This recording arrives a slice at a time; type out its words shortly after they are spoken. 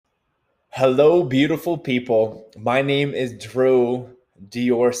Hello, beautiful people. My name is Drew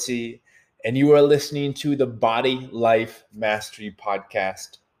Diorsi, and you are listening to the Body Life Mastery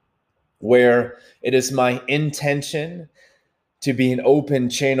Podcast, where it is my intention to be an open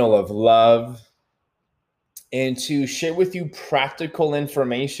channel of love and to share with you practical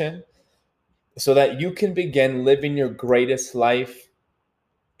information so that you can begin living your greatest life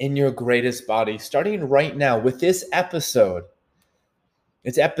in your greatest body, starting right now with this episode.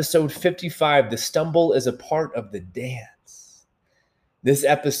 It's episode 55. The stumble is a part of the dance. This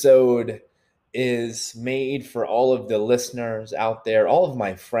episode is made for all of the listeners out there, all of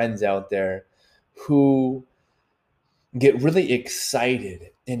my friends out there who get really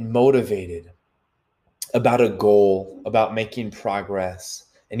excited and motivated about a goal, about making progress,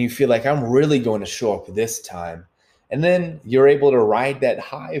 and you feel like I'm really going to show up this time. And then you're able to ride that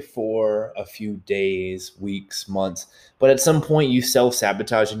high for a few days, weeks, months. But at some point, you self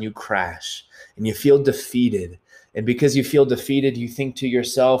sabotage and you crash and you feel defeated. And because you feel defeated, you think to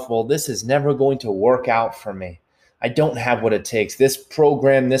yourself, well, this is never going to work out for me. I don't have what it takes. This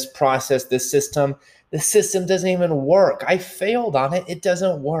program, this process, this system, the system doesn't even work. I failed on it. It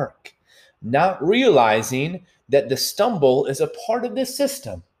doesn't work. Not realizing that the stumble is a part of this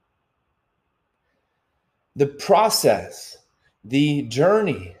system. The process, the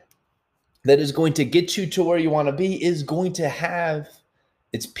journey that is going to get you to where you want to be is going to have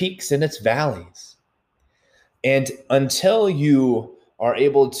its peaks and its valleys. And until you are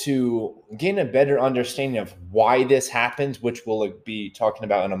able to gain a better understanding of why this happens, which we'll be talking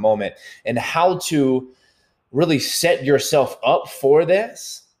about in a moment, and how to really set yourself up for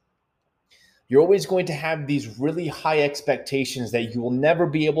this, you're always going to have these really high expectations that you will never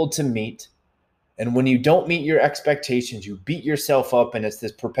be able to meet. And when you don't meet your expectations, you beat yourself up, and it's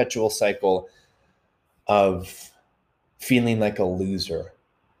this perpetual cycle of feeling like a loser.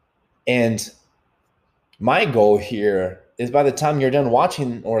 And my goal here is by the time you're done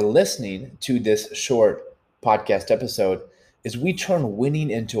watching or listening to this short podcast episode, is we turn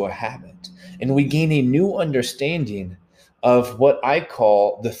winning into a habit and we gain a new understanding of what I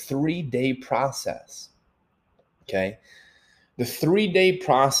call the 3-day process. Okay. The 3-day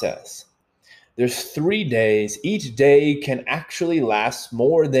process. There's 3 days. Each day can actually last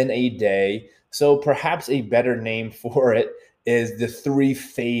more than a day. So perhaps a better name for it is the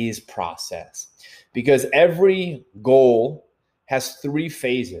 3-phase process, because every goal has 3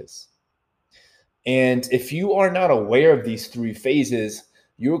 phases. And if you are not aware of these 3 phases,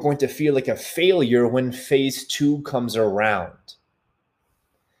 you're going to feel like a failure when phase 2 comes around.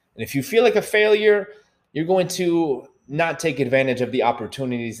 And if you feel like a failure, you're going to not take advantage of the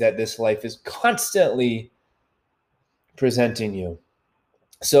opportunities that this life is constantly presenting you.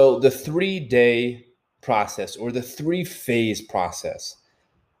 So the 3-day process, or the 3-phase process,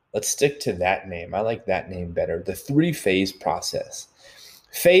 let's stick to that name. I like that name better. The 3-phase process.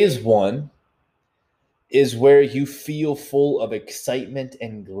 Phase 1 is where you feel full of excitement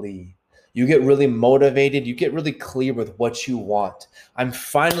and glee. You get really motivated. You get really clear with what you want. I'm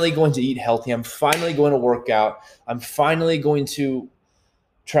finally going to eat healthy. I'm finally going to work out. I'm finally going to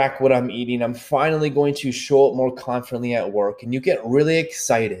track what I'm eating. I'm finally going to show up more confidently at work. And you get really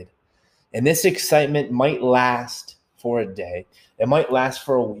excited. And this excitement might last for a day. It might last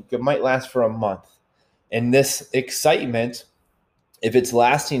for a week. It might last for a month. And this excitement, if it's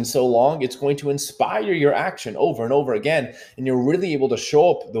lasting so long, it's going to inspire your action over and over again. And you're really able to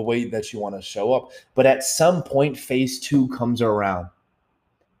show up the way that you want to show up. But at some point, phase 2 comes around.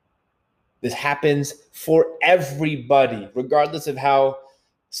 This happens for everybody, regardless of how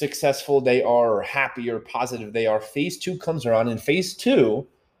successful they are or happy or positive they are. Phase 2 comes around, and phase 2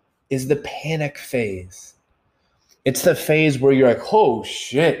 is the panic phase. It's the phase where you're like, oh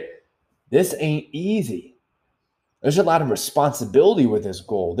shit, this ain't easy. There's a lot of responsibility with this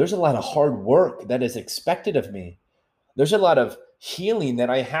goal. There's a lot of hard work that is expected of me. There's a lot of healing that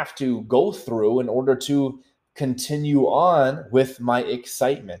I have to go through in order to continue on with my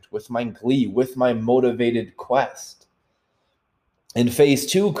excitement, with my glee, with my motivated quest. And phase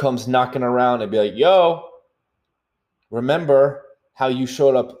 2 comes knocking around and be like, yo, remember how you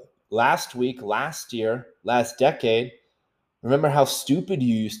showed up last week, last year, last decade? Remember how stupid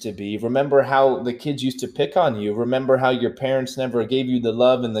you used to be. Remember how the kids used to pick on you. Remember how your parents never gave you the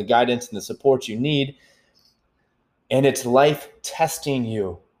love and the guidance and the support you need. And it's life testing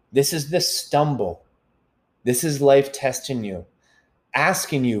you. This is the stumble. This is life testing you,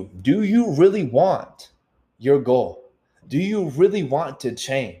 asking you, do you really want your goal? Do you really want to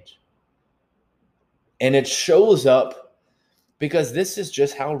change? And it shows up because this is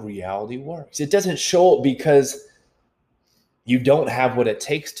just how reality works. It doesn't show up because you don't have what it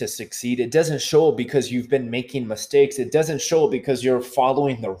takes to succeed. It doesn't show up because you've been making mistakes. It doesn't show up because you're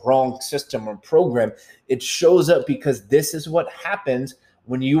following the wrong system or program. It shows up because this is what happens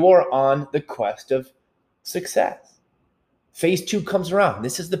when you are on the quest of success. Phase 2 comes around.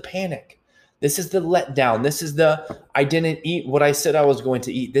 This is the panic. This is the letdown. This is the I didn't eat what I said I was going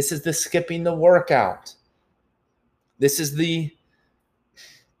to eat. This is the skipping the workout. This is the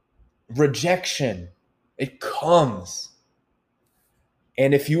rejection. It comes.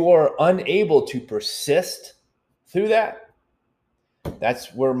 And if you are unable to persist through that,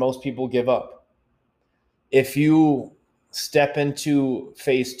 that's where most people give up. If you step into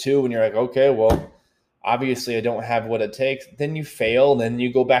phase 2 and you're like, okay, well, obviously I don't have what it takes, then you fail, then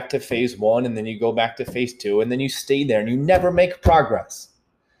you go back to phase 1, and then you go back to phase 2, and then you stay there and you never make progress.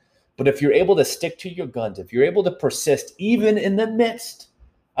 But if you're able to stick to your guns, if you're able to persist, even in the midst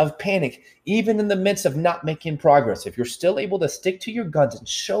of panic, even in the midst of not making progress, if you're still able to stick to your guns and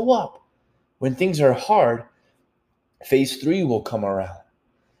show up when things are hard, phase 3 will come around.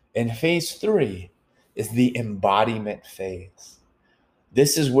 And phase 3 is the embodiment phase.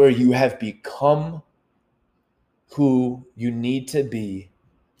 This is where you have become who you need to be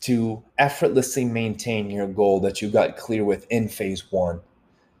to effortlessly maintain your goal that you got clear with in phase 1.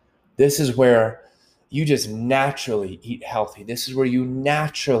 This is where you just naturally eat healthy. This is where you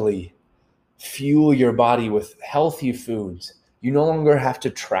naturally fuel your body with healthy foods. You no longer have to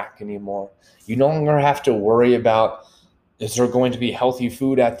track anymore. You no longer have to worry about, is there going to be healthy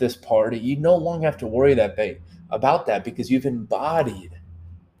food at this party? You no longer have to worry about that because you've embodied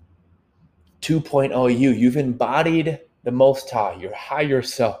 2.0 you. You've embodied the Most High, your higher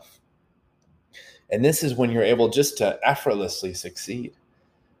self. And this is when you're able just to effortlessly succeed.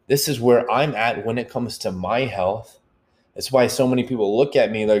 This is where I'm at when it comes to my health. That's why so many people look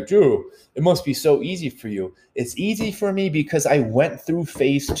at me like, Drew, it must be so easy for you. It's easy for me because I went through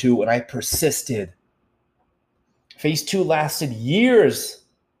phase 2 and I persisted. Phase 2 lasted years.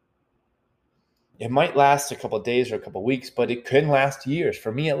 It might last a couple of days or a couple of weeks, but it couldn't last years.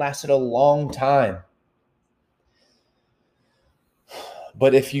 For me, it lasted a long time.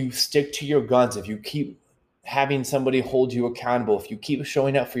 But if you stick to your guns, if you keep having somebody hold you accountable, if you keep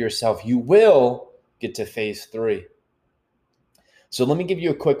showing up for yourself, you will get to phase 3. So let me give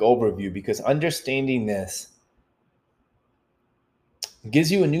you a quick overview, because understanding this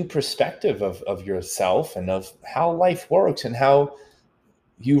gives you a new perspective of yourself and of how life works and how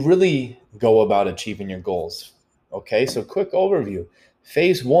you really go about achieving your goals. Okay, so quick overview.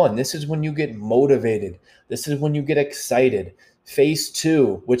 Phase 1, this is when you get motivated. This is when you get excited. Phase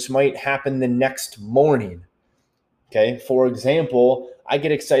 2, which might happen the next morning. Okay, for example, I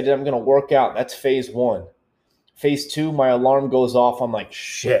get excited, I'm going to work out. That's phase 1. Phase 2, my alarm goes off. I'm like,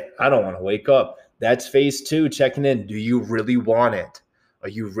 shit, I don't want to wake up. That's phase 2, checking in. Do you really want it? Are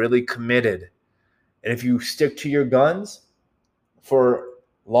you really committed? And if you stick to your guns for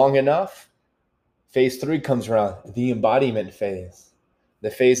long enough, phase 3 comes around, the embodiment phase, the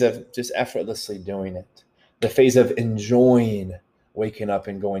phase of just effortlessly doing it, the phase of enjoying waking up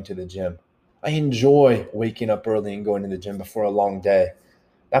and going to the gym. I enjoy waking up early and going to the gym before a long day.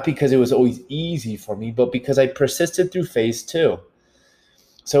 Not because it was always easy for me, but because I persisted through phase 2.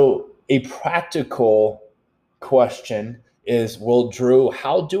 So a practical question is, well, Drew,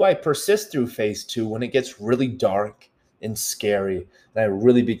 how do I persist through phase 2 when it gets really dark and scary and I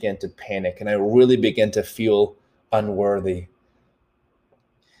really begin to panic and I really begin to feel unworthy?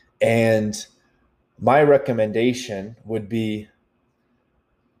 And my recommendation would be,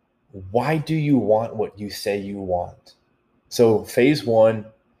 why do you want what you say you want? So phase 1,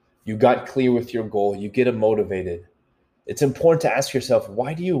 you got clear with your goal, you get motivated. It's important to ask yourself,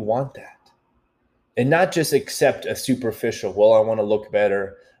 why do you want that? And not just accept a superficial, well, I want to look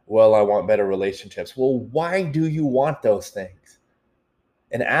better. Well, I want better relationships. Well, why do you want those things?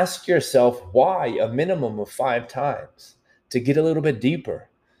 And ask yourself why a minimum of 5 times to get a little bit deeper.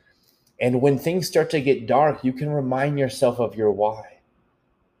 And when things start to get dark, you can remind yourself of your why.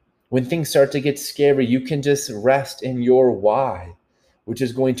 When things start to get scary, you can just rest in your why, which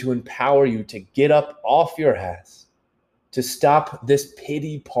is going to empower you to get up off your ass, to stop this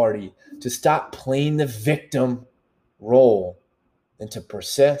pity party, to stop playing the victim role, and to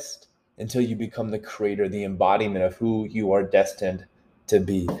persist until you become the creator, the embodiment of who you are destined to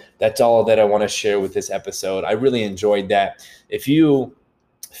be. That's all that I want to share with this episode. I really enjoyed that. If you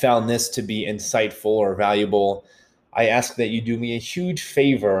found this to be insightful or valuable, I ask that you do me a huge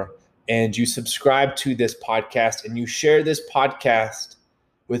favor and you subscribe to this podcast and you share this podcast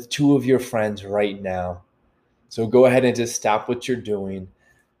with 2 of your friends right now. So go ahead and just stop what you're doing,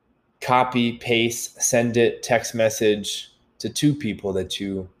 copy, paste, send it, text message to 2 people that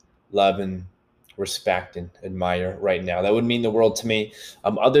you love and respect and admire right now. That would mean the world to me.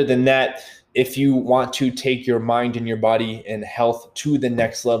 Other than that, if you want to take your mind and your body and health to the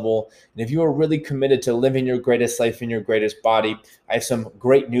next level, and if you are really committed to living your greatest life in your greatest body, I have some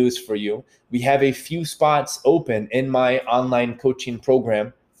great news for you. We have a few spots open in my online coaching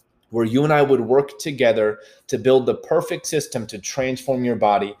program where you and I would work together to build the perfect system to transform your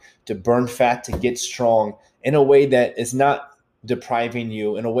body, to burn fat, to get strong in a way that is not depriving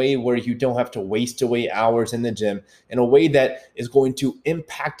you, in a way where you don't have to waste away hours in the gym, in a way that is going to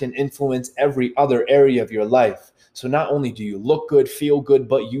impact and influence every other area of your life. So not only do you look good, feel good,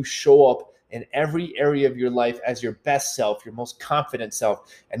 but you show up in every area of your life as your best self, your most confident self.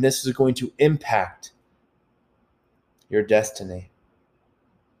 And this is going to impact your destiny.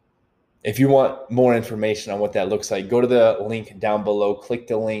 If you want more information on what that looks like, go to the link down below, click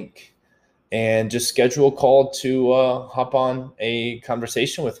the link, and just schedule a call to hop on a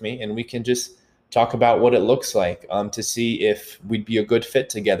conversation with me, and we can just talk about what it looks like to see if we'd be a good fit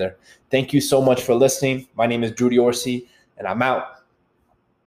together. Thank you so much for listening. My name is Drew Diorsi, and I'm out.